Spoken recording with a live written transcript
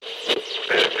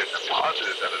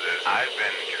positive that it is. I've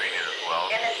been treated as well.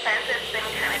 In a sense, it's been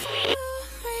kind of cliche.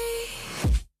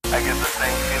 I get the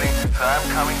same feeling time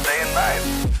coming day and night.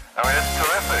 I mean, it's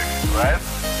terrific, right?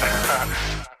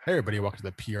 Hey everybody, welcome to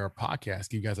the PR podcast.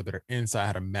 Give you guys a better insight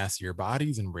how to master your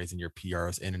bodies and raising your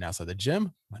PRs in and outside the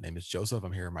gym. My name is Joseph.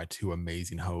 I'm here with my two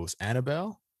amazing hosts,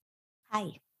 Annabelle.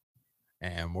 Hi.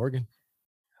 And Morgan.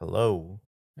 Hello.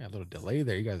 Yeah, a little delay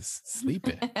there. You guys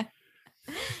sleeping.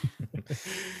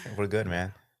 We're good,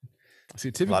 man. See,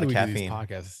 typically we do these caffeine.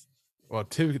 podcasts. Well,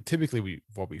 typically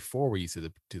before we used to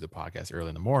do the podcast early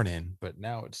in the morning, but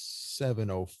now it's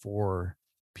 7:04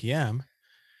 p.m.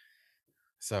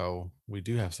 So we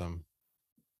do have some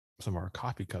of our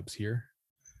coffee cups here.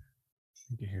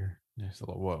 You can hear there's a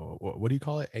little, what do you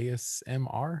call it?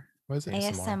 ASMR? What is it?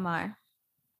 ASMR.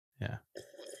 Yeah.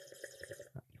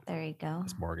 There you go.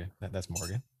 That's Morgan. That's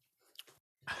Morgan.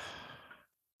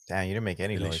 Damn, you didn't make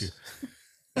any noise.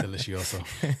 Delicioso.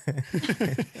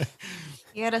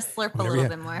 You gotta slurp Whenever a little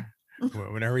bit more.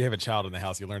 Whenever you have a child in the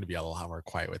house, you learn to be a lot more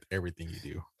quiet with everything you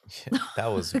do. That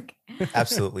was Okay.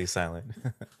 absolutely silent.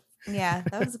 Yeah,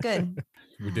 that was good.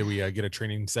 Did we get a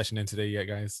training session in today yet,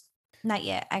 guys? Not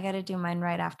yet. I gotta do mine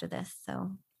right after this.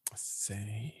 So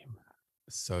Same.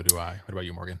 So do I. What about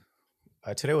you, Morgan?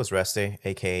 Today was rest day,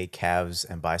 aka calves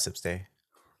and biceps day.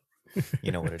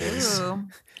 You know what it is. ooh.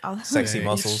 Sexy Dang,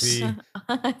 muscles. see?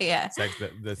 Yeah. It's like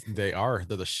they're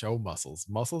the show muscles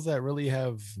that really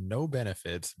have no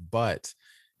benefits, but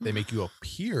they make you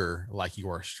appear like you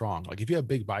are strong. Like if you have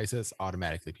big biceps,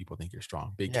 automatically people think you're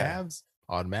strong. Big Yeah. calves,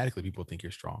 automatically people think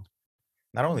you're strong.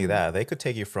 Not only that, they could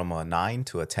take you from a 9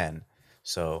 to a 10.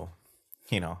 So,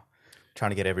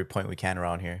 trying to get every point we can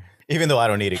around here. Even though I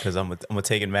don't need it because I'm a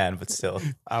taken man, but still.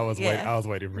 I was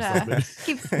waiting for something.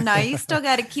 You still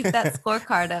gotta keep that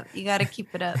scorecard up. You gotta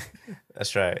keep it up.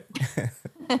 That's right.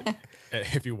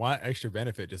 If you want extra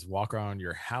benefit, just walk around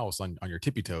your house on your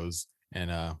tippy toes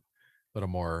and a little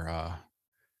more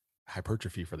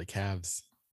hypertrophy for the calves.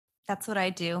 That's what I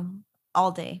do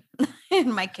all day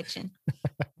in my kitchen.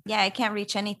 Yeah, I can't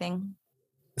reach anything.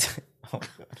 Oh,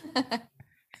 God.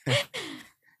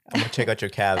 I'm going to check out your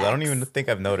calves. I don't even think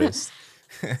I've noticed.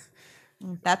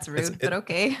 That's rude, but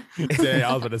okay. Yeah,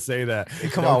 I was going to say that.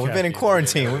 Come No on, we've been in caffeine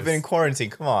quarantine. today, We've been in guys. quarantine.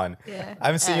 Come on. Yeah. I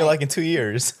haven't seen you like in 2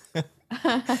 years.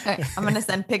 I'm gonna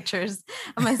send pictures.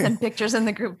 I'm gonna send pictures in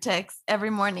the group text every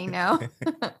morning now.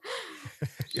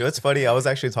 It's funny. I was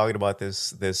actually talking about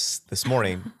this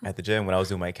morning at the gym when I was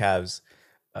doing my calves.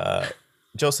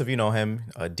 Joseph, you know him,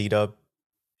 D-Dub,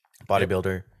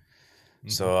 bodybuilder.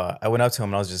 So I went up to him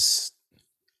and I was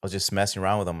just messing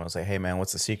around with him. I was like, "Hey man,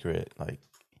 what's the secret? Like,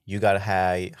 you got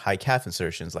high calf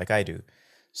insertions like I do.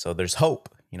 So there's hope,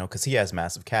 because he has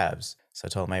massive calves." So I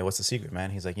told him, "Hey, what's the secret, man?"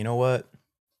 He's like, "You know what?"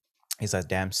 He's like,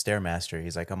 "Damn Stairmaster."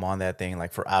 He's like, "I'm on that thing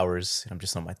like for hours. And I'm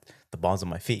just on the balls of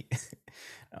my feet."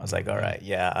 I was like, "All right,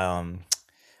 yeah.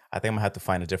 I think I'm gonna have to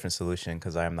find a different solution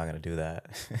because I am not gonna do that.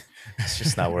 It's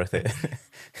just not worth it."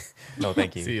 No,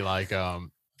 thank you. See, like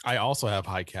I also have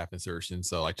high calf insertion,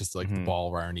 so like just like the Mhm.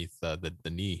 ball right underneath the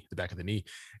knee, the back of the knee,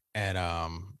 and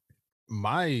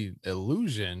my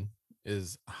illusion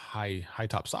is high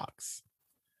top socks.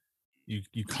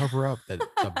 You cover up the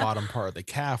bottom part of the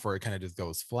calf where it kind of just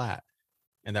goes flat,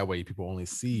 and that way people only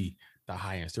see the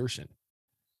high insertion.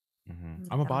 Mhm.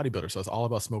 I'm a bodybuilder, so it's all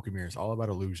about smoke and mirrors, all about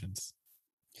illusions.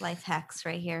 Life hacks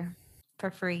right here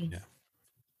for free. Yeah.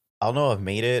 I'll know I've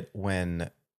made it when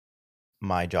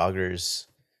my joggers,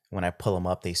 when I pull them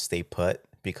up, they stay put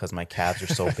because my calves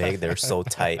are so big, they're so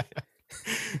tight.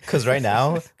 Because right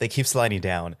now they keep sliding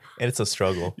down, and it's a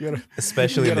struggle, You gotta,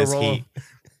 especially you in gotta this roll heat.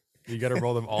 You got to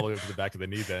roll them all the way up to the back of the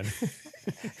knee then.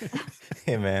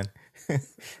 Hey man.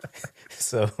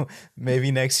 So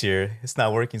maybe next year. It's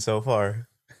not working so far.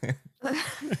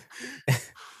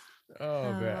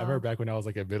 Oh man, I remember back when I was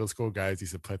like in middle school, guys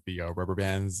used to put the rubber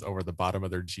bands over the bottom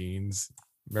of their jeans.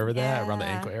 Remember that around the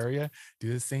Yeah. ankle area?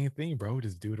 Do the same thing, bro.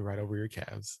 Just do it right over your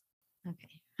calves.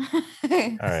 Okay.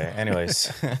 All right.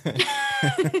 Anyways.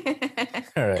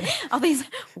 All right. All these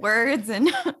words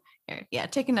and here, yeah,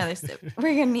 take another sip.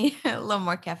 We're gonna need a little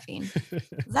more caffeine.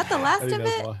 Is that the last of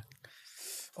it?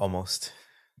 Almost.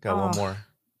 Got one Oh. more.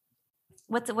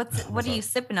 What are you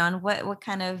sipping on? What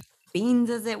kind of beans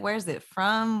is it? Where's it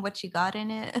from? What you got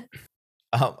in it?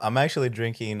 I'm actually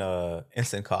drinking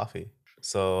instant coffee.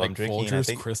 So Like I'm drinking, I Folgers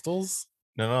think. crystals.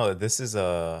 No, this is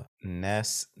a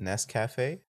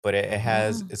Nescafe, but it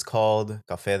has, it's called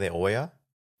Café de Olla.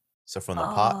 So from the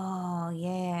pot. Oh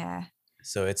yeah.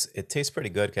 So it tastes pretty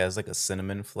good because it has like a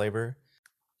cinnamon flavor.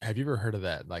 Have you ever heard of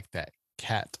that? Like that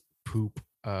cat poop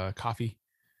coffee,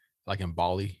 like in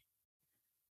Bali.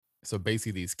 So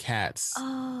basically, these cats,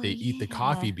 Oh they eat the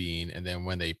coffee yeah. bean, and then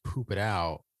when they poop it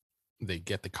out, they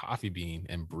get the coffee bean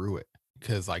and brew it.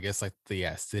 Because I guess like the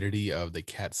acidity of the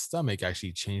cat's stomach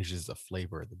actually changes the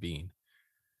flavor of the bean.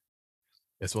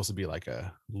 It's supposed to be like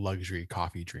a luxury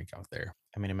coffee drink out there.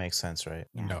 I mean, it makes sense, right?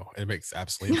 Yeah. No, it makes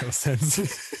absolutely no sense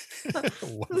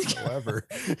whatsoever.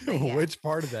 Yeah. Which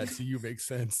part of that to you makes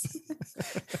sense?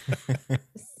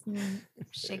 Just,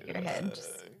 shake your head.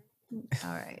 Just,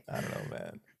 all right. I don't know,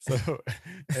 man. So,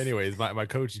 anyways, my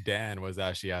coach Dan was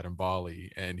actually out in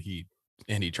Bali, and he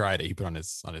tried it. He put on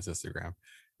his Instagram,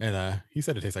 and he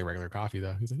said it tastes like regular coffee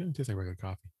though. He's like, it tastes like regular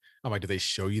coffee. I'm like, did they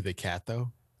show you the cat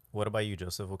though? What about you,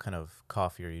 Joseph? What kind of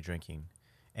coffee are you drinking?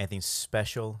 Anything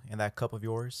special in that cup of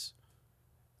yours?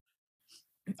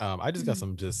 I just got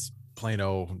some just plain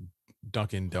old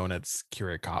Dunkin' Donuts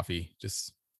Keurig coffee,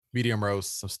 just medium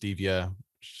roast, some stevia,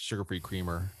 sugar-free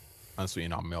creamer,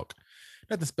 unsweetened almond milk.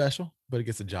 Nothing special, but it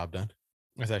gets the job done.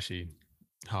 That's actually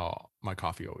how my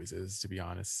coffee always is, to be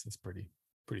honest. It's pretty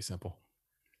simple,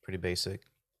 Pretty basic.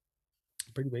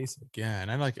 pretty basic. Yeah,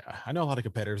 and I know a lot of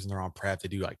competitors and they're on prep. They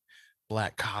do like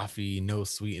black coffee, no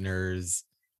sweeteners.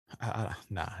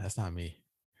 Nah, that's not me.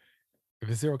 If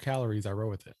it's 0 calories, I roll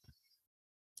with it.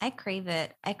 I crave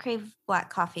it. I crave black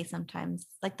coffee sometimes,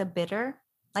 like the bitter.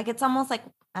 Like it's almost like,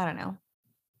 I don't know,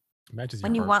 Matches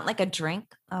when you your want like a drink.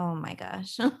 Oh my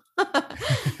gosh.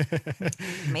 heart.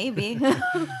 Maybe.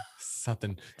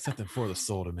 something for the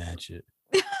soul to match it.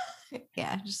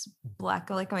 Yeah, just black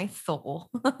like my soul.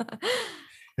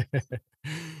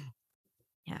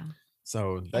 Yeah.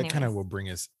 So that kind of Anyways. will bring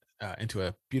us into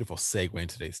a beautiful segue in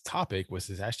today's topic, which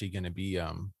is actually going to be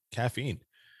caffeine.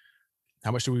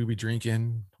 How much should we be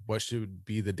drinking? What should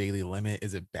be the daily limit?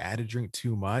 Is it bad to drink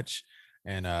too much?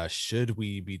 And should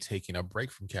we be taking a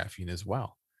break from caffeine as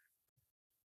well?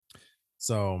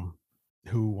 So,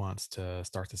 who wants to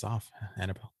start this off?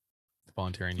 Annabelle,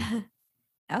 volunteering you.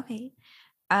 Okay.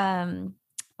 Well,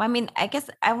 I mean, I guess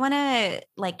I want to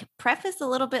like preface a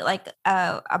little bit like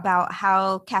about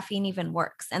how caffeine even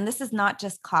works. And this is not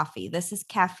just coffee. This is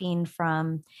caffeine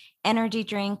from energy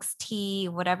drinks, tea,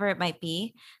 whatever it might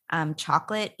be,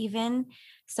 chocolate even.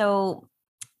 So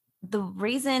the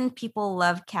reason people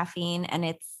love caffeine and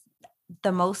it's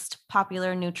the most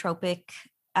popular nootropic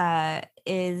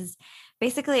is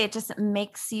basically it just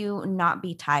makes you not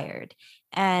be tired.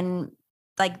 And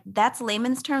like that's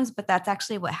layman's terms, but that's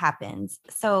actually what happens.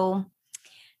 So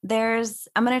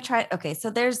I'm going to try. Okay.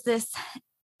 So there's this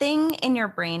thing in your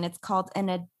brain. It's called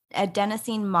an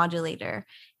adenosine modulator.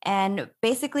 And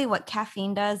basically what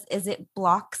caffeine does is it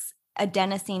blocks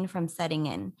adenosine from setting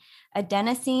in.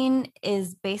 Adenosine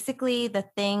is basically the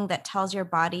thing that tells your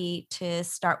body to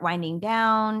start winding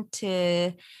down,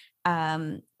 to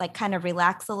like kind of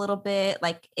relax a little bit.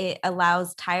 Like it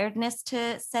allows tiredness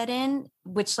to set in,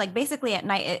 which like basically at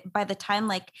night, by the time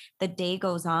like the day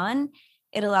goes on,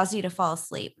 it allows you to fall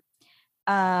asleep.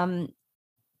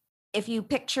 If you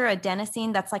picture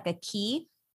adenosine, that's like a key.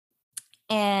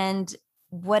 And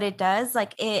what it does,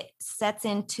 like it sets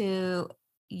into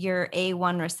your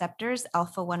A1 receptors,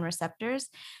 alpha 1 receptors.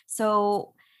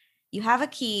 So you have a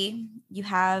key, you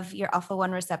have your alpha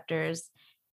 1 receptors.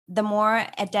 The more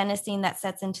adenosine that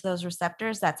sets into those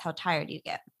receptors, that's how tired you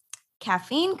get.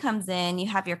 Caffeine comes in, you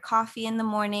have your coffee in the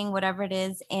morning, whatever it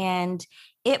is, and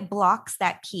it blocks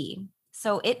that key.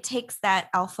 So it takes that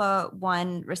alpha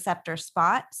 1 receptor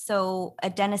spot. So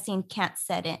adenosine can't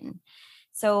set in.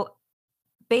 So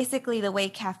basically, the way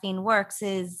caffeine works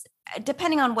is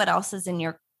depending on what else is in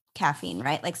your caffeine,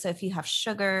 right? Like, so if you have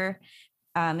sugar,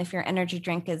 if your energy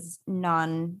drink is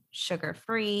non-sugar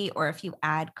free, or if you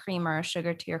add cream or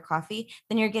sugar to your coffee,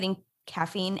 then you're getting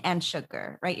caffeine and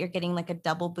sugar, right? You're getting like a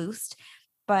double boost.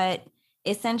 But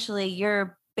essentially,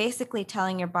 you're basically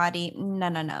telling your body,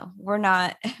 no, we're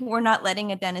not letting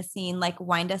adenosine like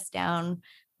wind us down.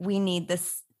 We need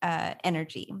this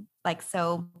energy. Like,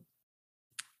 so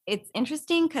it's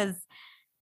interesting because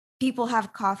people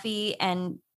have coffee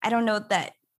and I don't know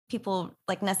that people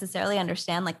like necessarily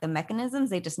understand like the mechanisms.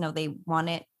 They just know they want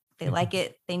it, they like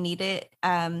it, they need it.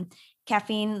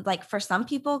 Caffeine, like for some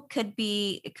people could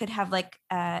have like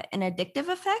an addictive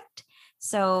effect.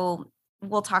 So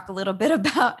we'll talk a little bit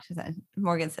about,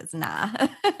 Morgan says, nah.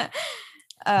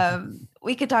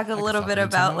 We could talk a little bit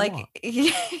about like,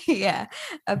 yeah,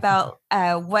 about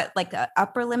what like the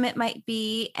upper limit might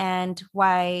be and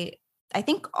why I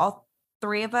think all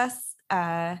three of us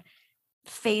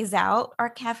phase out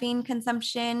our caffeine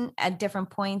consumption at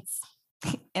different points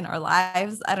in our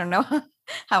lives. I don't know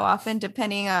how often,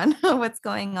 depending on what's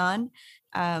going on.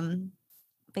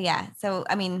 But yeah, so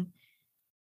I mean,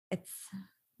 it's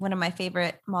one of my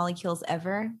favorite molecules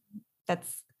ever.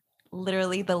 That's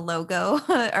literally the logo,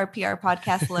 our PR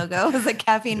podcast logo is a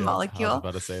caffeine Yep, I was molecule.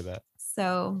 about to say that.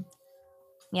 So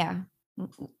yeah,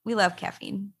 we love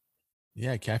caffeine.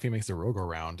 Yeah, caffeine makes the world go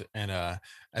round. And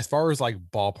as far as like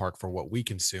ballpark for what we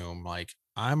consume, like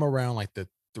I'm around like the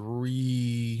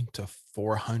 300 to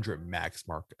 400 max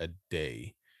mark a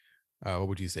day. What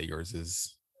would you say yours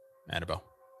is, Annabelle?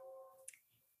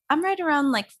 I'm right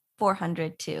around like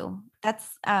 400 too. That's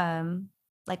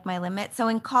like my limit. So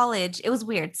in college, it was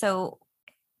weird. So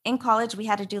in college, we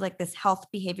had to do like this health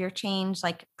behavior change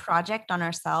like project on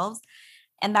ourselves.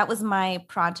 And that was my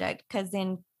project because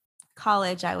in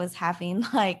college I was having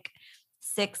like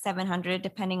 600-700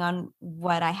 depending on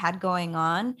what I had going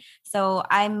on. So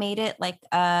I made it like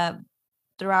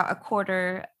throughout a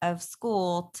quarter of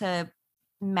school to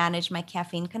manage my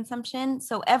caffeine consumption.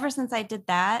 So ever since I did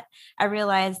that, I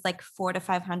realized like 400 to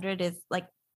 500 is like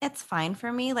it's fine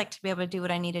for me, like to be able to do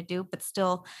what I need to do, but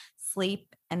still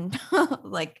sleep and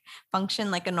like function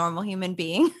like a normal human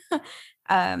being.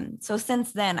 So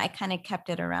since then, I kind of kept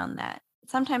it around that.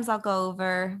 Sometimes I'll go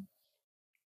over.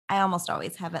 I almost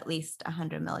always have at least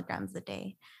 100 milligrams a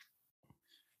day.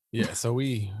 Yeah, so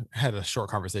we had a short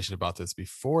conversation about this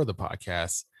before the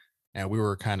podcast, and we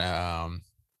were kind of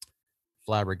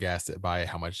flabbergasted by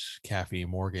how much caffeine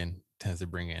Morgan tends to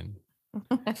bring in.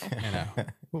 And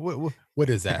what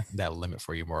is that limit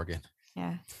for you, Morgan?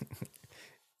 Yeah.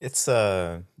 It's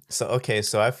so okay.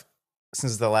 So I've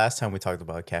since the last time we talked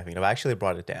about caffeine, I've actually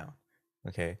brought it down.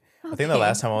 Okay. I think the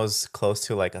last time I was close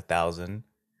to like 1,000,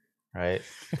 right,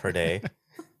 per day.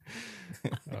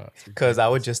 Because I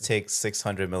would just take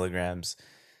 600 milligrams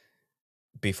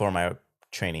before my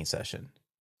training session.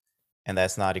 And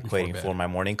that's not equating for my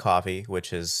morning coffee,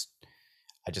 which is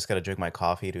I just got to drink my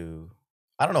coffee to,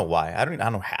 I don't know why. I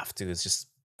don't have to. It's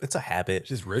a habit.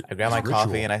 I grab my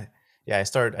coffee and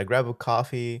I grab a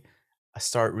coffee, I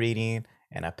start reading,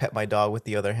 and I pet my dog with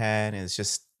the other hand. And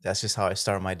that's just how I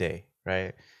start my day.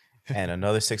 Right. And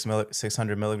another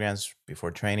 600 milligrams before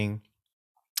training.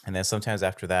 And then sometimes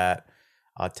after that,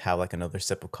 I'll have like another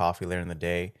sip of coffee later in the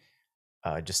day,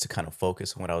 just to kind of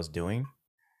focus on what I was doing.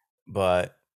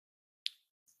 But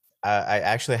I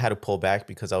actually had to pull back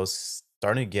because I was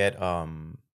starting to get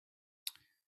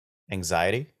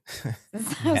anxiety,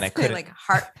 and I couldn't like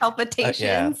heart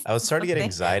palpitations. I was starting to get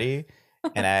anxiety,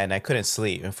 and I couldn't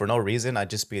sleep, and for no reason, I'd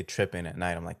just be tripping at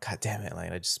night. I'm like, God damn it!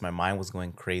 Like my mind was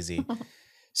going crazy.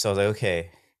 So I was like,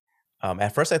 okay.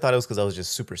 At first, I thought it was because I was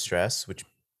just super stressed, which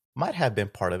might have been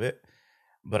part of it,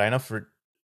 but I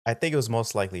think it was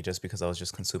most likely just because I was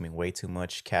just consuming way too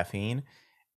much caffeine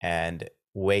and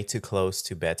way too close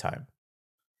to bedtime.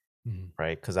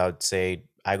 Right? Because I would say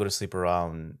I go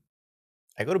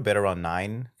to bed around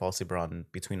 9, fall asleep around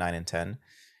between 9 and 10,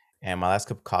 and my last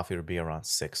cup of coffee would be around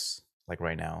 6, like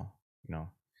right now,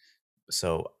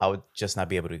 So I would just not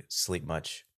be able to sleep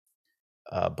much.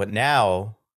 But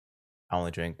now I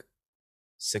only drink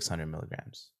 600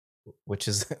 milligrams, which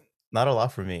is not a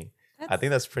lot for me. I think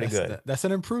that's pretty good. That's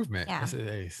an improvement. Yeah.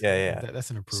 That's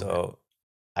an improvement. So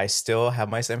I still have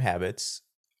my same habits.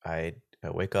 I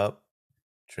wake up,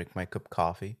 drink my cup of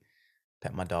coffee,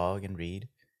 pet my dog, and read.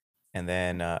 And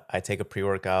then I take a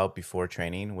pre-workout before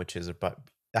training, which is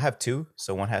I have two.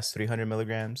 So one has 300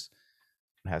 milligrams,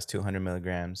 one has 200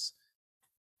 milligrams.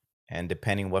 And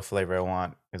depending what flavor I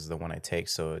want is the one I take.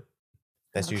 So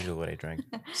that's usually what I drink.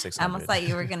 600. I almost thought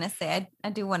you were going to say I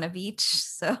do one of each.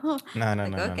 So no.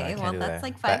 okay, well, that's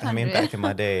like 500. I mean, back in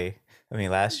my day,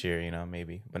 last year,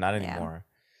 maybe, but not anymore.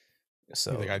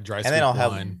 So, like I dry and then I'll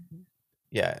have one.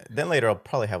 then later I'll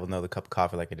probably have another cup of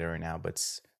coffee like I did right now, but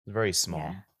it's very small.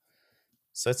 Yeah.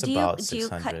 So it's about 600. Do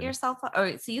you cut yourself off?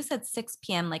 Or so you said 6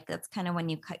 p.m. Like that's kind of when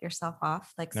you cut yourself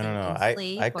off. Like so no. You can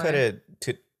sleep, I cut it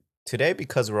today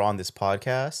because we're on this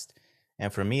podcast,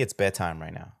 and for me it's bedtime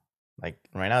right now. Like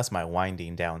right now it's my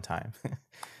winding down time.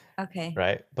 Okay.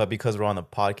 Right, but because we're on the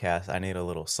podcast, I need a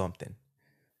little something.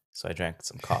 So I drank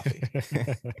some coffee.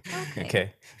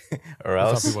 Okay. Or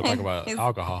else some people talk about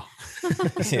alcohol.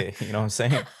 Yeah, you know what I'm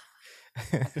saying?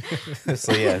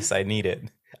 So yes, I need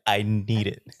it.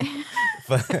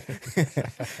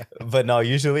 But no,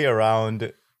 usually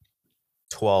around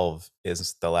 12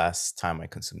 is the last time I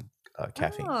consume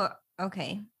caffeine. Oh,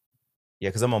 okay. Yeah,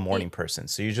 because I'm a morning person.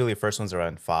 So usually the first one's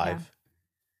around 5. Yeah.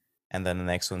 And then the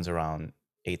next one's around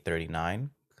 8:39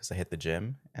 because I hit the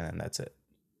gym, and then that's it.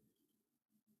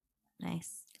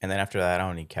 Nice. And then after that, I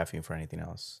don't need caffeine for anything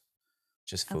else.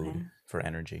 Just food for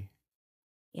energy.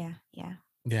 Yeah.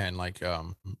 Yeah, and like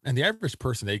and the average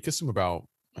person, they consume about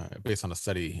based on a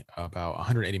study about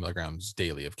 180 milligrams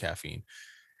daily of caffeine.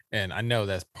 And I know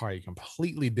that's probably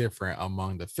completely different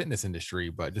among the fitness industry,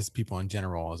 but just people in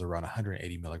general is around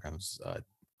 180 milligrams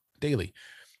daily.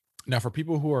 Now, for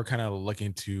people who are kind of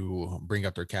looking to bring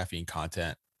up their caffeine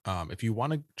content, if you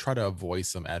want to try to avoid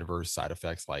some adverse side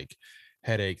effects like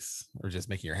headaches or just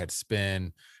making your head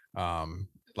spin,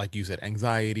 like you said,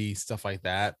 anxiety, stuff like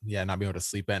that, yeah, not being able to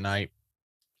sleep at night,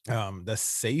 the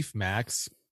safe max,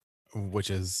 which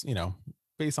is,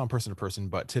 based on person to person,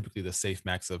 but typically the safe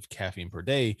max of caffeine per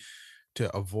day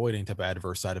to avoid any type of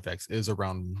adverse side effects is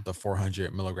around the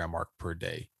 400 milligram mark per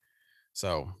day.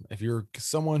 So if you're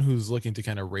someone who's looking to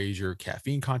kind of raise your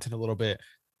caffeine content a little bit,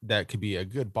 that could be a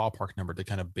good ballpark number to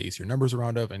kind of base your numbers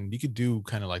around of. And you could do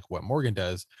kind of like what Morgan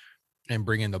does and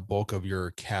bring in the bulk of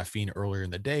your caffeine earlier in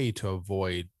the day to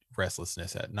avoid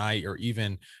restlessness at night, or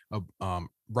even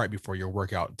right before your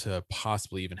workout to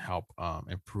possibly even help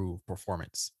improve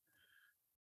performance.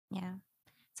 Yeah.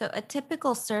 So a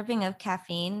typical serving of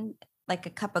caffeine, like a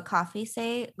cup of coffee,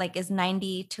 say, like is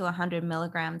 90 to 100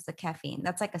 milligrams of caffeine.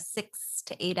 That's like a 6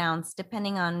 to 8 ounce,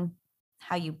 depending on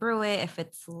how you brew it, if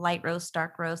it's light roast,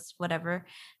 dark roast, whatever.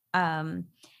 Um,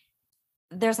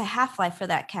 there's a half-life for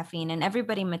that caffeine, and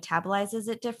everybody metabolizes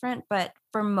it different. But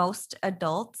for most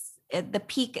adults, the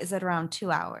peak is at around 2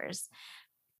 hours.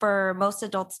 For most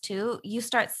adults too, you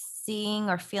start seeing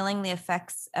or feeling the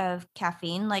effects of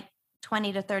caffeine like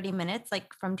 20 to 30 minutes,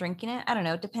 like from drinking it. I don't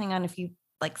know, depending on if you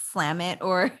like slam it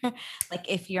or like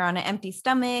if you're on an empty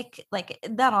stomach, like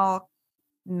that all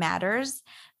matters.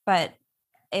 But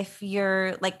if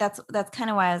you're like, that's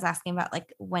kind of why I was asking about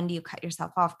like, when do you cut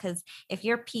yourself off? Because if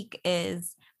your peak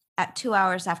is at 2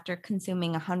 hours after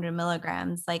consuming 100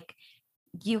 milligrams, like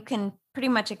you can pretty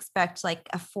much expect like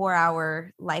a 4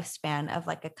 hour lifespan of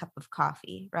like a cup of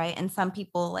coffee, right? And some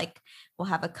people like will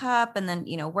have a cup and then,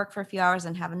 work for a few hours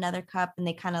and have another cup, and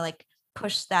they kind of like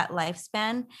push that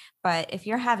lifespan. But if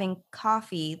you're having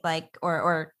coffee, like,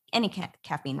 or any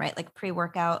caffeine, right? Like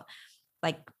pre-workout,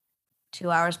 like 2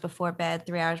 hours before bed,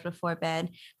 3 hours before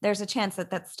bed, there's a chance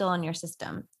that that's still in your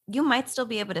system. You might still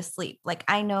be able to sleep. Like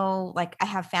I know, like I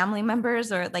have family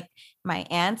members or like my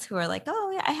aunts who are like,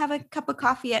 oh yeah, I have a cup of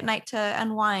coffee at night to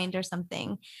unwind or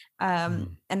something.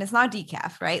 And it's not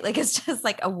decaf, right? Like it's just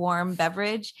like a warm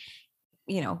beverage,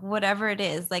 whatever it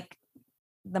is. Like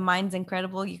the mind's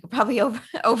incredible. You could probably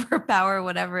overpower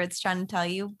whatever it's trying to tell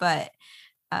you. But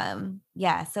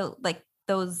yeah, so like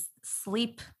those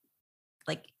sleep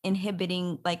like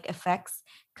inhibiting like effects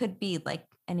could be like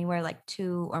anywhere like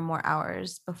 2 or more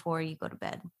hours before you go to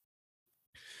bed.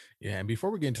 Yeah, and before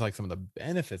we get into like some of the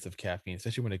benefits of caffeine,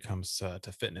 especially when it comes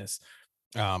to fitness,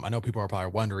 I know people are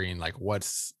probably wondering like,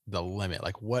 what's the limit?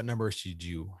 Like, what number should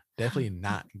you definitely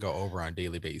not go over on a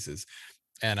daily basis?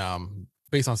 And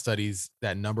based on studies,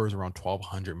 that number is around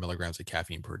 1,200 milligrams of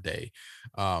caffeine per day.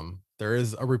 There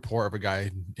is a report of a guy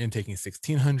intaking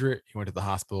 1,600. He went to the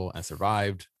hospital and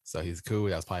survived, so he's cool.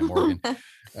 That was probably Morgan.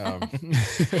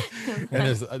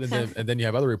 And then you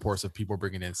have other reports of people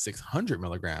bringing in 600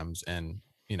 milligrams and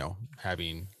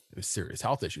having serious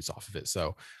health issues off of it.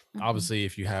 So obviously,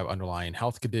 if you have underlying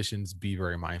health conditions, be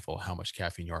very mindful how much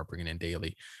caffeine you are bringing in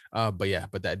daily. But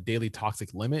that daily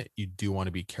toxic limit, you do want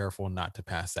to be careful not to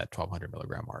pass that 1,200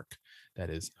 milligram mark.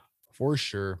 That is for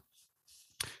sure.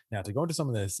 Now, to go into some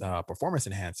of this performance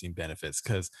enhancing benefits,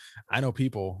 because I know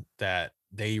people that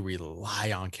they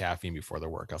rely on caffeine before their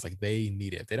workouts. Like they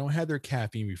need it. If they don't have their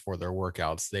caffeine before their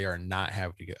workouts, they are not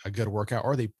having a good workout,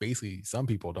 or some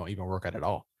people don't even work out at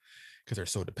all because they're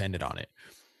so dependent on it.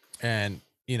 And,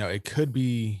 it could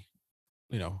be,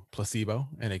 placebo,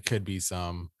 and it could be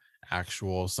some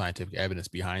actual scientific evidence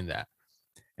behind that.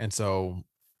 And so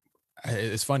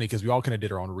it's funny because we all kind of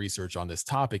did our own research on this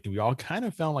topic, and we all kind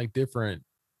of found like different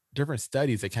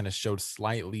studies that kind of showed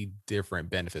slightly different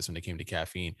benefits when it came to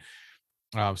caffeine.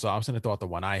 So I'm just going to throw out the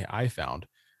one I found,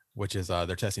 which is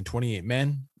they're testing 28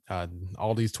 men.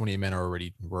 All these 28 men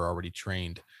were already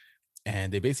trained,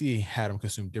 and they basically had them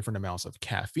consume different amounts of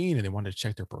caffeine, and they wanted to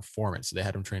check their performance. So they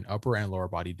had them train upper and lower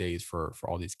body days for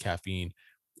all these caffeine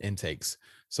intakes.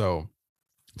 So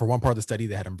for one part of the study,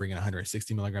 they had them bring in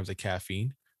 160 milligrams of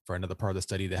caffeine. For another part of the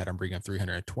study, they had them bring in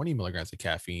 320 milligrams of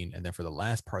caffeine. And then for the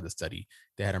last part of the study,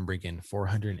 they had them bring in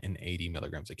 480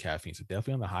 milligrams of caffeine. So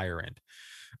definitely on the higher end.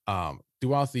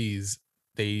 Throughout these,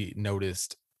 they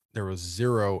noticed there was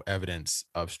zero evidence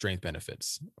of strength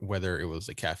benefits, whether it was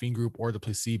the caffeine group or the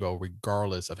placebo,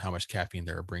 regardless of how much caffeine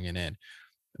they were bringing in.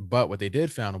 But what they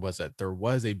did found was that there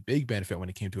was a big benefit when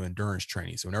it came to endurance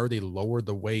training. So whenever they lowered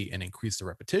the weight and increased the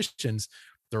repetitions,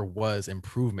 there was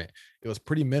improvement. It was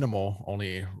pretty minimal,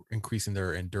 only increasing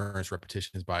their endurance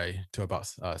repetitions to about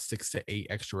 6 to 8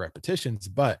 extra repetitions,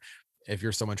 but if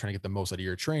you're someone trying to get the most out of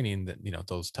your training, that, you know,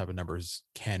 those type of numbers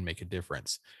can make a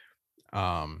difference.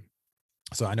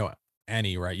 So I know,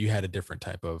 Annie, right, you had a different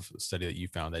type of study that you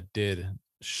found that did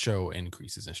show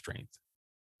increases in strength.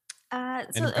 So it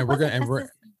And we're gonna wasn't and we're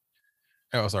necessarily.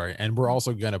 oh sorry, and we're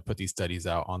also gonna put these studies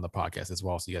out on the podcast as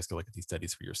well, so you guys can look at these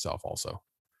studies for yourself also.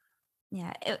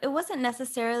 Yeah, it wasn't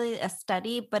necessarily a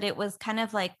study, but it was kind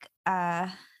of like a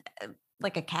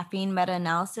caffeine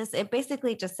meta-analysis. It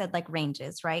basically just said like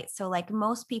ranges, right? So like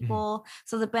most people,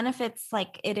 so the benefits,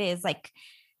 like it is like,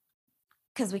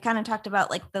 because we kind of talked about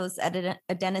like those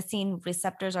adenosine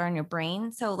receptors are in your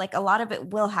brain. So like a lot of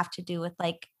it will have to do with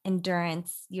like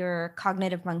endurance, your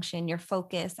cognitive function, your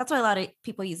focus. That's why a lot of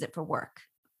people use it for work.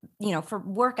 You know, for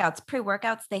workouts,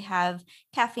 pre-workouts, they have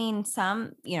caffeine,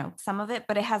 some, you know, some of it,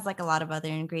 but it has like a lot of other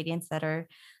ingredients that are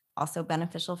also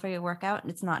beneficial for your workout.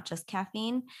 It's not just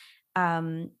caffeine.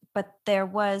 But there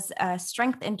was a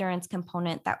strength endurance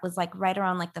component that was like right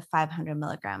around like the 500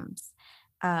 milligrams.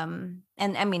 And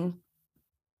I mean,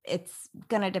 it's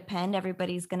going to depend.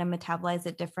 Everybody's going to metabolize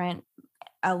it different.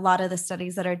 A lot of the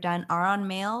studies that are done are on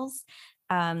males.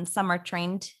 Some are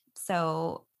trained.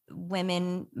 So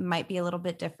women might be a little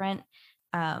bit different.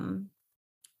 But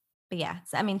yeah,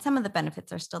 so, I mean, some of the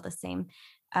benefits are still the same.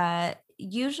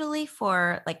 Usually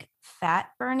for like fat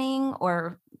burning,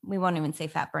 or we won't even say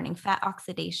fat burning, fat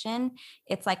oxidation,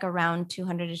 it's like around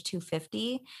 200 to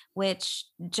 250, which,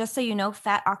 just so you know,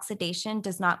 fat oxidation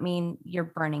does not mean you're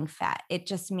burning fat. It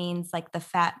just means like the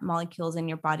fat molecules in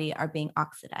your body are being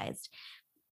oxidized.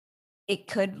 It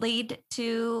could lead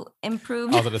to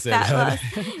improved I was gonna say fat that.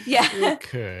 loss. Yeah. It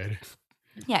could.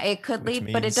 Yeah, it could Which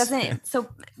lead, but it means- doesn't. So,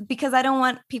 because I don't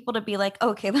want people to be like,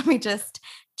 okay, let me just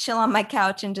chill on my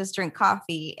couch and just drink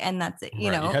coffee, and that's it. You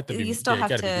Right, know, have to be, you still you have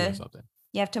gotta be doing to, something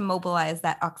you have to mobilize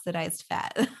that oxidized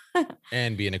fat.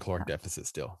 and be in a caloric deficit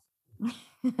still.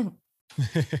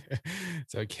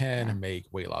 So it can Yeah. make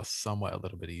weight loss somewhat a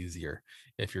little bit easier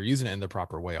if you're using it in the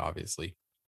proper way, obviously.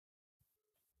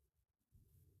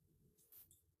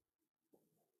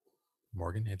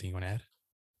 Morgan, anything you want to add?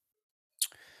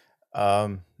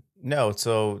 No,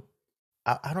 so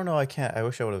I don't know. I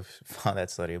wish I would have found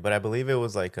that study, but I believe it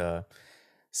was like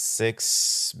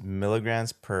 6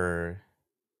 milligrams per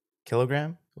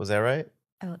kilogram. Was that right?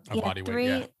 Oh, A yeah, body weight,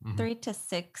 yeah. Mhm. 3 to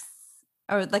 6,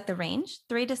 or like the range,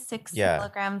 3 to 6 Yeah.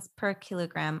 milligrams per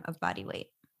kilogram of body weight.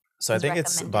 So I is think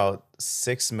it's recommended. about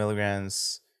 6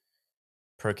 milligrams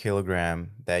per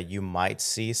kilogram that you might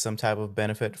see some type of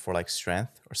benefit for like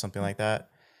strength or something like that.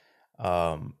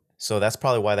 So that's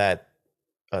probably why that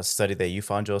study that you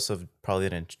found, Joseph, probably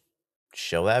didn't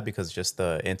show that, because just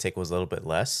the intake was a little bit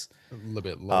less. A little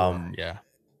bit lower, Um, yeah.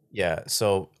 yeah.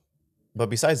 So, but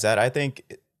besides that, I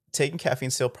think taking caffeine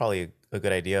is still probably a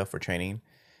good idea for training.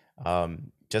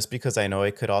 Just because I know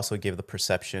it could also give the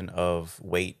perception of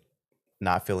weight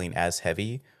not feeling as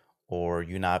heavy, or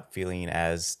you not feeling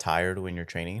as tired when you're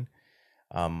training.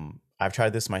 I've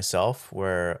tried this myself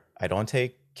where I don't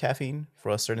take caffeine for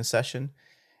a certain session,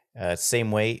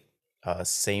 same weight,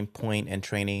 same point in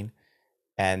training,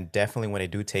 and definitely when I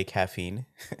do take caffeine,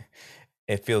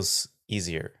 it feels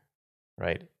easier,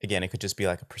 right? Again, it could just be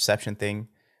like a perception thing,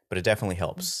 but it definitely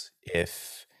helps.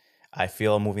 If I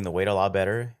feel I'm moving the weight a lot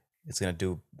better, it's gonna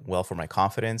do well for my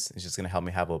confidence. It's just gonna help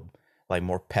me have a like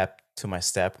more pep to my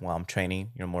step while I'm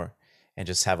training, more, and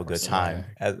just have a good time,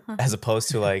 as opposed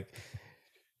to like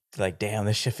damn,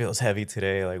 this shit feels heavy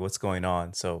today. Like what's going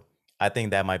on? So I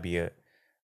think that might be a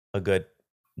good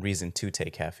reason to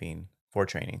take caffeine for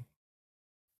training.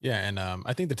 Yeah, and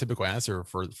I think the typical answer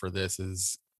for this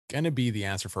is going to be the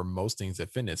answer for most things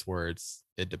at fitness, where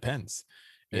it depends.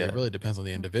 Yeah. It really depends on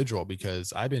the individual,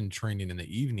 because I've been training in the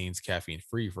evenings caffeine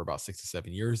free for about 6 to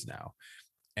 7 years now.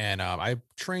 And I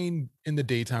train in the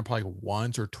daytime probably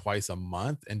once or twice a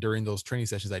month. And during those training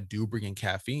sessions, I do bring in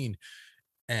caffeine,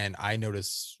 and I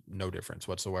notice no difference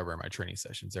whatsoever in my training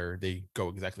sessions. They go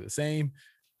exactly the same.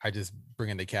 I just bring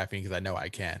in the caffeine because I know I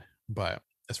can. But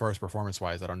as far as performance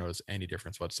wise, I don't notice any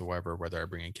difference whatsoever whether I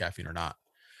bring in caffeine or not.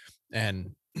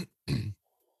 And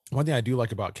one thing I do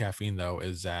like about caffeine, though,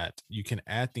 is that you can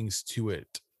add things to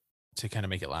it to kind of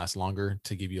make it last longer,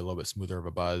 to give you a little bit smoother of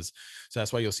a buzz. So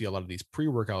that's why you'll see a lot of these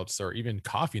pre-workouts, or even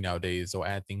coffee nowadays, they'll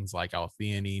add things like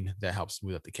L-theanine that helps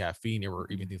smooth up the caffeine, or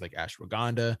even things like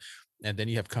ashwagandha. And then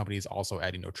you have companies also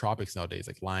adding nootropics nowadays,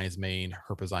 like Lion's Mane,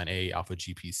 Herpazine A, Alpha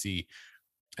GPC.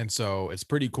 And so it's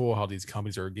pretty cool how these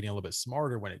companies are getting a little bit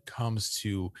smarter when it comes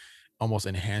to almost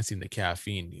enhancing the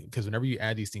caffeine. Because whenever you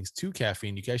add these things to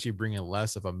caffeine, you can actually bring in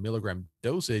less of a milligram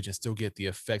dosage and still get the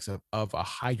effects of a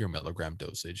higher milligram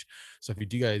dosage. So if you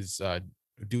do guys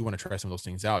do want to try some of those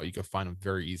things out, you can find them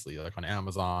very easily, like on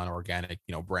Amazon, organic,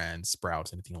 brands,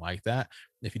 Sprouts, anything like that.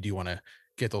 If you do want to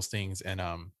get those things. And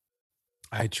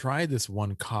I tried this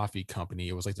one coffee company.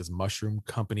 It was like this mushroom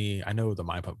company. I know the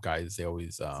Mind Pump guys, they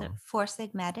always Is it Four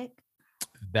Sigmatic?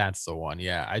 that's the one.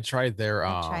 Yeah. I tried their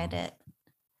I tried it.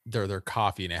 their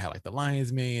coffee, and it had like the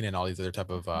lion's mane and all these other type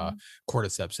of Mhm.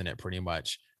 cordyceps in it pretty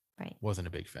much. Right. Wasn't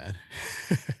a big fan.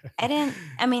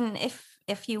 I mean,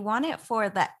 if you want it for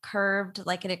that curved,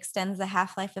 like it extends the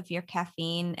half-life of your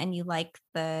caffeine, and you like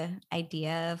the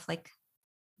idea of like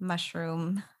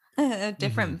mushroom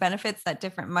different benefits that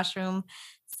different mushrooms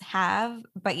have,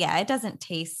 but yeah, it doesn't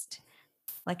taste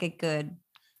like a good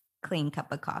clean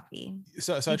cup of coffee.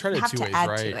 So I You tried it have two to ways, add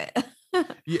right? to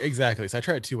it. Yeah, exactly. So I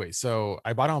tried it two ways. So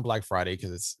I bought it on Black Friday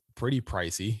because it's pretty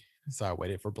pricey. So I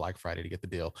waited for Black Friday to get the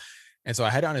deal. And so I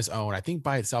had it on its own. I think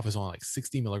by itself is only like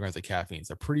 60 milligrams of caffeine.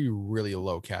 So pretty really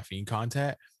low caffeine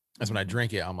content. And so when I Mhm.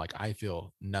 drank it, I'm like, I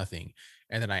feel nothing.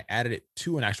 And then I added it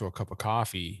to an actual cup of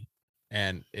coffee,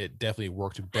 and it definitely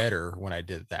worked better when I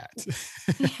did that.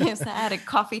 Yes, I added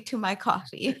coffee to my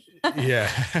coffee. Yeah.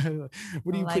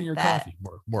 What do you put in Like your that. coffee?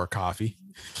 More coffee.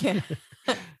 Yeah.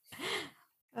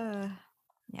 Uh,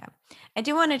 yeah. I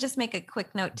do want to just make a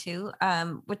quick note too,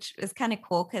 which is kind of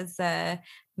cool because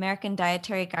American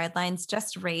Dietary Guidelines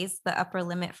just raised the upper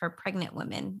limit for pregnant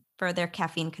women for their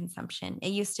caffeine consumption. It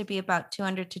used to be about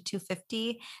 200 to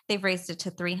 250. They've raised it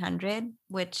to 300,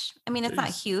 which, I mean, it's not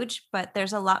Jeez. huge, but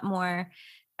there's a lot more.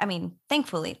 I mean,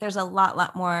 thankfully, there's a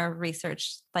lot more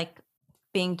research like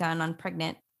being done on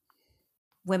pregnant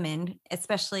women,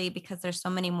 especially because there's so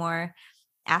many more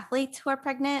athletes who are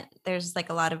pregnant. There's like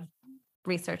a lot of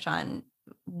research on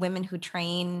women who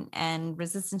train and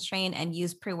resistance train and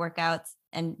use pre-workouts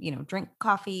and drink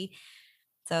coffee.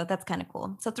 So that's kind of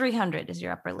cool. So 300 is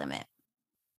your upper limit.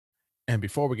 And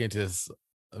before we get into this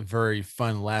very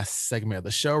fun last segment of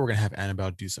the show, we're going to have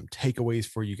Annabelle do some takeaways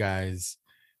for you guys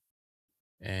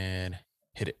and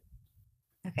hit it.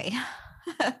 Okay.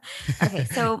 Okay,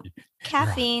 so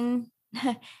caffeine,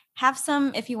 have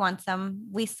some if you want some.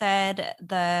 We said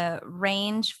the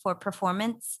range for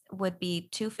performance would be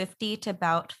 250 to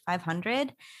about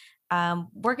 500.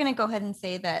 We're going to go ahead and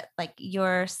say that like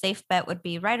your safe bet would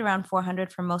be right around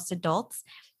 400 for most adults.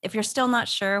 If you're still not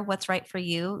sure what's right for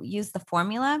you, use the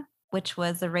formula, which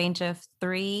was a range of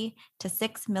 3 to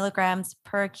 6 milligrams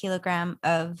per kilogram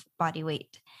of body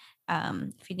weight.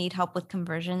 If you need help with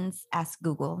conversions, ask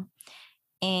Google.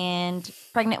 And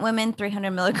pregnant women,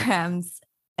 300 milligrams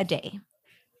a day.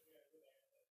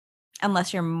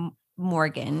 Unless you're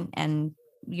Morgan and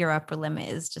your upper limit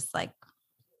is just like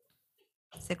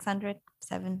 600,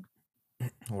 7.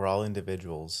 We're all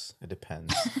individuals. It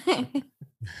depends.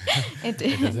 It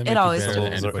doesn't make it you always better than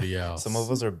depends. anybody else. Some of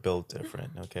us are built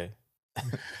different. Okay.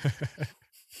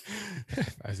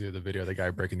 I see the video of the guy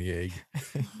breaking the egg.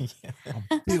 Yeah.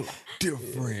 I'm built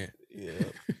different. Yeah.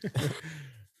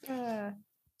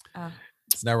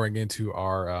 So now we're going to get into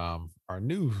our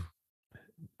new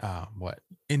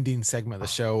ending segment of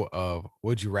the show of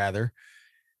Would You Rather.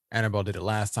 Annabelle did it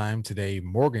last time. Today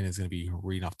Morgan is going to be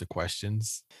reading off the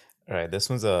questions. All right. This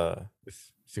one's a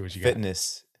Let's see what you got.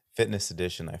 fitness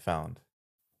edition I found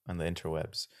on the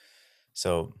interwebs.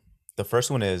 So the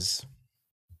first one is: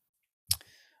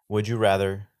 would you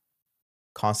rather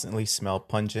constantly smell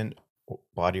pungent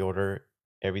body odor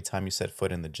every time you set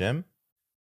foot in the gym,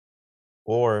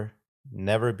 or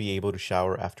never be able to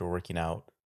shower after working out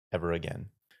ever again?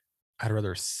 I'd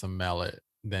rather smell it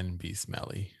than be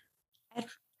smelly.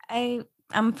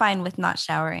 I'm fine with not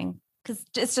showering because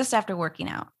it's just after working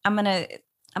out. I'm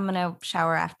gonna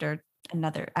shower after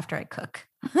I cook.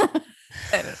 Found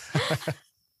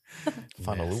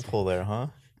a Yes. loophole there, huh?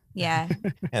 Yeah.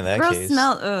 In that Gross case,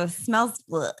 smell. Smells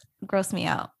gross me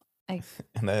out. in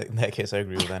that case, I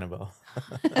agree with Annabelle.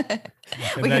 In We're that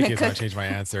gonna case, I cook. change my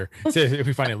answer. See if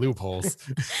we find any loopholes.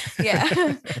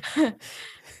 Yeah.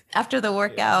 After the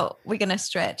workout, we're gonna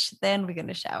stretch, then we're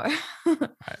gonna shower. All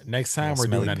right, next time Yeah, we're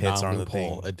doing smelly a pits aren't a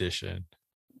non-loophole thing. edition.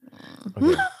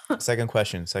 Okay. Second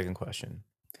question.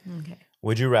 Okay.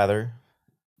 Would you rather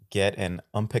get an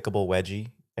unpickable wedgie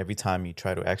every time you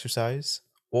try to exercise,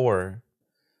 or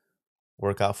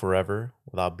work out forever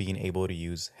without being able to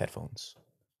use headphones?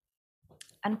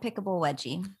 Unpickable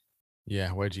wedgie. Yeah,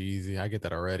 wedgie easy. I get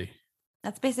that already.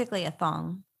 That's basically a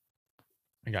thong.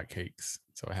 I got cakes,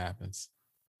 so it happens.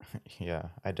 Yeah,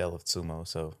 I dealt with sumo,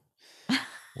 so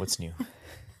what's new?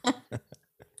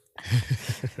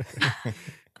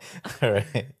 All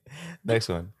right. Next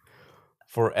one.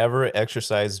 Forever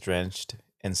exercise drenched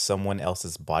in someone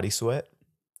else's body sweat,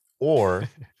 or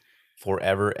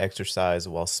forever exercise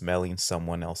while smelling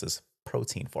someone else's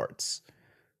protein farts?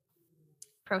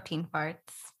 Protein farts.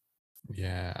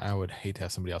 Yeah, I would hate to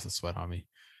have somebody else's sweat on me.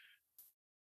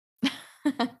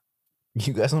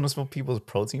 You guys want to smell people's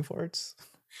protein farts?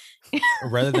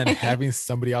 Rather than having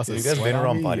somebody Have else's you guys sweat been on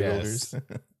around me, bodybuilders?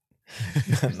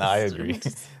 yes. Nah, I agree.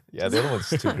 Yeah, the other one's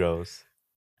too gross.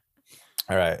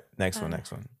 All right, next one.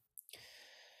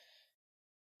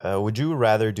 Would you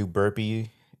rather do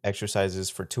burpee exercises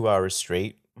for 2 hours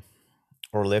straight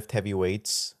or lift heavy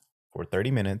weights for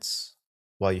 30 minutes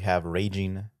while you have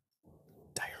raging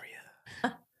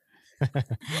diarrhea?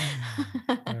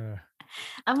 I'm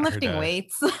I heard lifting that.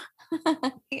 weights.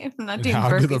 I'm not doing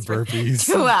I'll do the burpees for burpees.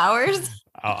 2 hours.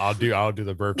 I'll do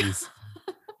the burpees.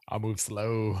 I'll move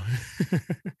slow.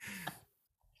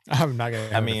 I'm not gonna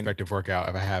have an effective workout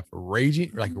if I have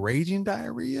raging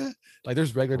diarrhea. Like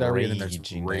there's regular diarrhea and then there's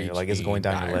Raging raging diarrhea, like it's going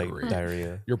down your leg diarrhea.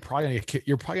 diarrhea. You're probably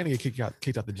gonna get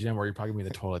kicked out the gym, or you're probably gonna be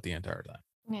in the toilet the entire time.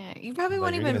 Yeah, you probably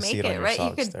Like, won't you're even gonna see make it on it, your right? You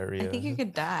socks, could. I diarrhea. think you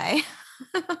could die.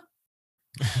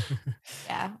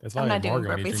 Yeah, That's I'm why not doing Morgan,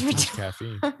 when you burpees drink for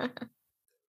too much caffeine.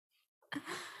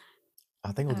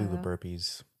 I think I'll do the Uh.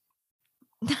 burpees.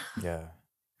 Yeah.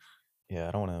 Yeah,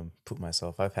 I don't want to poop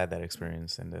myself. I've had that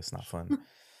experience and it's not fun.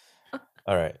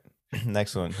 All right.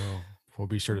 Next one. Well, we'll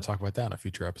be sure to talk about that in a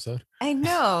future episode. I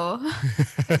know.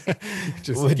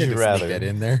 Just Would you sneak rather? that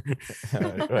in there?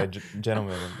 All right,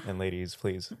 gentlemen and ladies,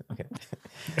 please. Okay.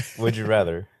 Would you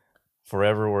rather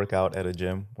forever work out at a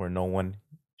gym where no one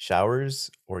showers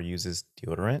or uses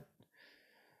deodorant,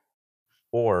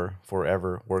 or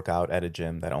forever work out at a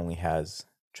gym that only has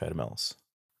treadmills?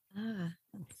 Ah,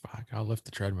 Fuck, I'll lift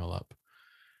the treadmill up.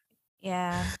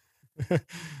 yeah,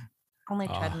 only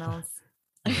Ah. treadmills.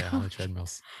 Yeah, only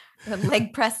treadmills. We're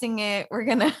leg pressing it. We're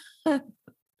gonna.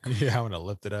 Yeah, I'm gonna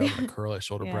lift it up, I'm gonna curl it,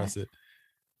 shoulder Yeah. press it,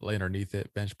 lay underneath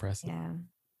it, bench press it. Yeah.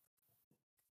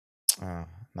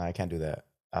 No, I can't do that.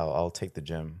 I'll take the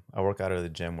gym. I work out at a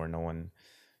gym where no one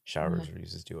showers or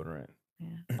uses deodorant.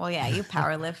 Yeah. Well, yeah, you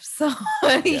power lift, so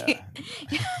Yeah,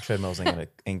 treadmills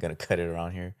ain't gonna cut it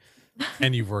around here.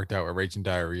 And you've worked out with raging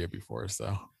diarrhea before,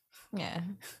 so yeah.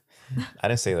 I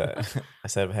didn't say that. I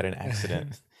said I've had an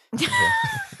accident.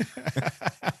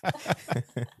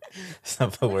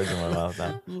 Stop put words in my mouth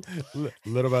now.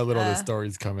 Little by little, the Uh,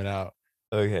 story's coming out.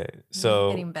 Okay, It's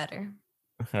so getting better.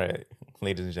 all right,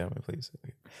 ladies and gentlemen, please.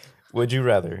 Would you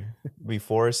rather be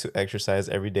forced to exercise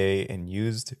every day in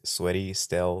used, sweaty,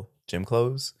 stale gym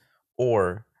clothes,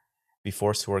 or be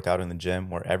forced to work out in the gym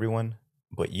where everyone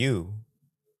but you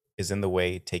is in the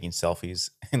way taking selfies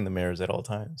in the mirrors at all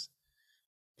times?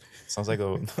 Sounds like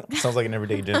an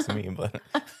everyday gym to me, but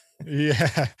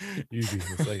Yeah, easy.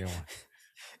 The second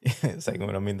one. second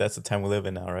one, I mean, that's the time we live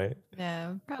in now, right?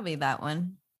 Yeah, probably that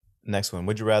one. Next one.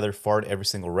 Would you rather fart every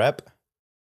single rep?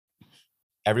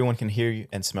 Everyone can hear you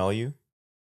and smell you.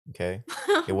 Okay.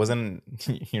 It wasn't,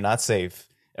 you're not safe.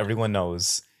 Everyone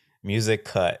knows. Music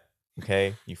cut.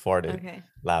 Okay. You farted Okay.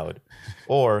 loud.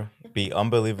 Or be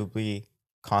unbelievably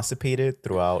constipated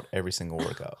throughout every single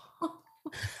workout.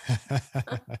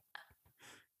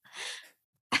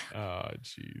 Oh,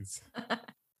 jeez.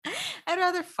 I'd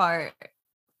rather fart.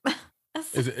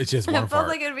 It's just It one feels fart.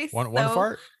 like it'd be One so-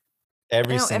 fart?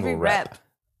 Every No, single every rep. rep.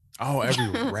 Oh, every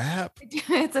rep.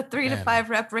 It's a 3 to Man. 5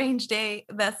 rep range day.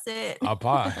 That's it. I'll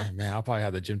probably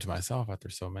have the gym to myself after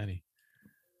so many.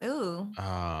 Ooh,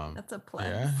 Um, that's a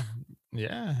plus.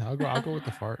 yeah. I'll go with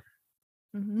the fart.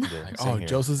 Mhm. Yeah, Like, same oh, here.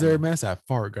 Joseph's there, man. That's that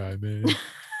fart guy, man.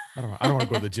 I don't want to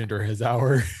go to the gym during his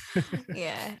hour.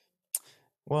 Yeah.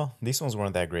 Well, these ones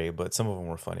weren't that great, but some of them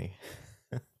were funny.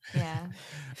 Yeah.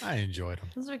 I enjoyed them.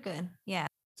 Those are good. Yeah.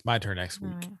 It's my turn next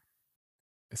week. Alright.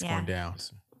 It's Yeah. going down.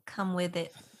 Come with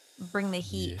it. Bring the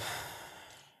heat.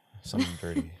 Something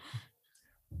dirty.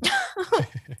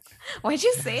 Why'd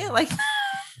you say it like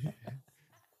that?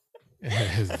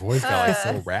 His voice got like so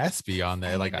Uh, raspy on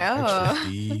there, I like know. extra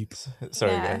deep.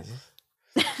 Sorry, Yeah. guys.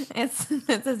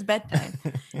 it's his bedtime.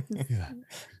 Yeah.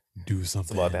 Do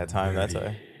something. about that time, that's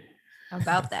dirty.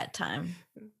 About that time.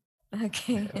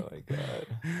 Okay. Oh my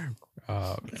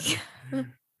god.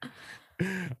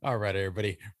 All right,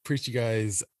 everybody.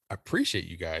 Appreciate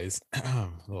you guys. A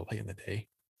little late in the day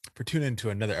for tuning into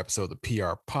another episode of the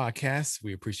PR podcast.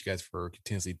 We appreciate you guys for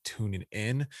continuously tuning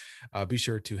in. Be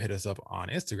sure to hit us up on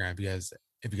Instagram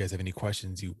if you guys have any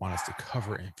questions you want us to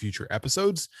cover in future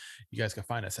episodes. You guys can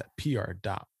find us at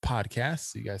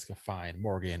pr.podcast. You guys can find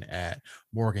Morgan at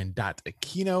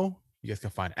morgan.aquino. You guys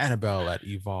can find Annabelle at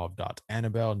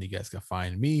evolve.annabelle. And you guys can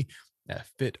find me at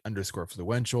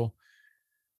fit_fluential.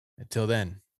 Until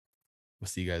then, we'll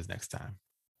see you guys next time.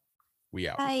 We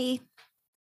out. Bye.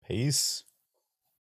 Peace.